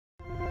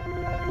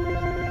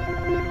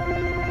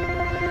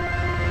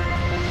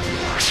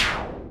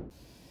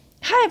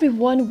Hi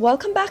everyone,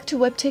 welcome back to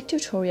Webtech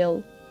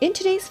Tutorial. In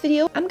today's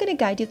video, I'm going to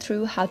guide you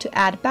through how to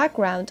add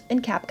background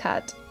in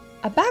Capcut.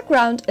 A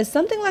background is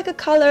something like a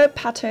color,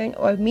 pattern,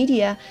 or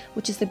media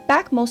which is the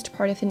backmost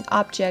part of an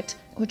object,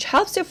 which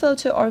helps your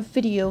photo or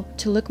video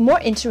to look more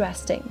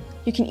interesting.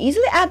 You can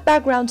easily add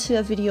background to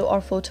a video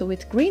or photo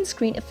with green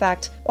screen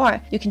effect,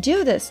 or you can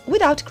do this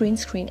without green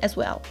screen as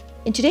well.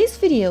 In today's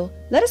video,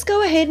 let us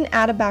go ahead and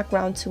add a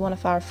background to one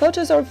of our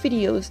photos or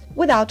videos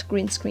without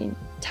green screen.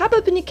 Tap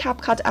open the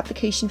Capcut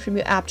application from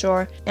your app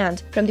drawer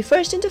and from the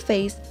first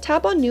interface,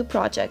 tap on New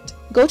Project.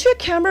 Go to your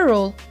camera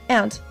roll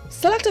and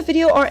select a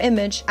video or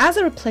image as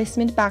a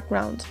replacement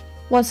background.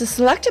 Once you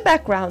select a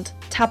background,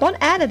 tap on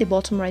Add at the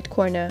bottom right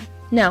corner.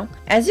 Now,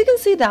 as you can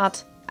see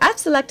that I've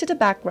selected a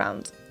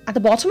background. At the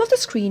bottom of the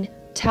screen,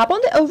 tap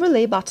on the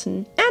Overlay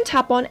button and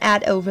tap on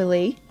Add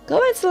Overlay. Go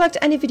and select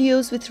any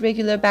videos with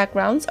regular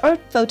backgrounds or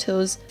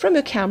photos from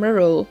your camera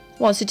roll.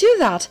 Once you do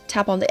that,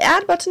 tap on the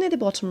Add button at the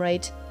bottom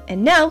right.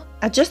 And now,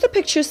 adjust the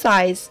picture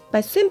size by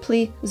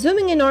simply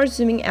zooming in or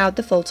zooming out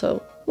the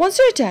photo. Once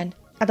you're done,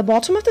 at the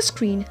bottom of the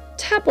screen,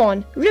 tap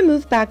on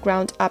Remove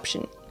Background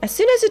option. As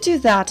soon as you do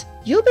that,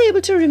 you'll be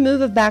able to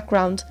remove a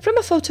background from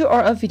a photo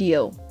or a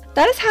video.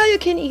 That is how you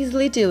can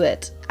easily do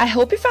it. I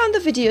hope you found the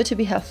video to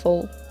be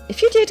helpful.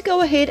 If you did,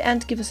 go ahead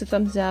and give us a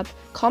thumbs up.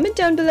 Comment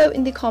down below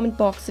in the comment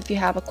box if you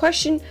have a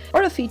question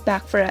or a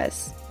feedback for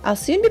us. I'll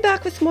soon be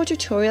back with more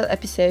tutorial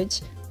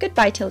episodes.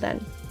 Goodbye till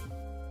then.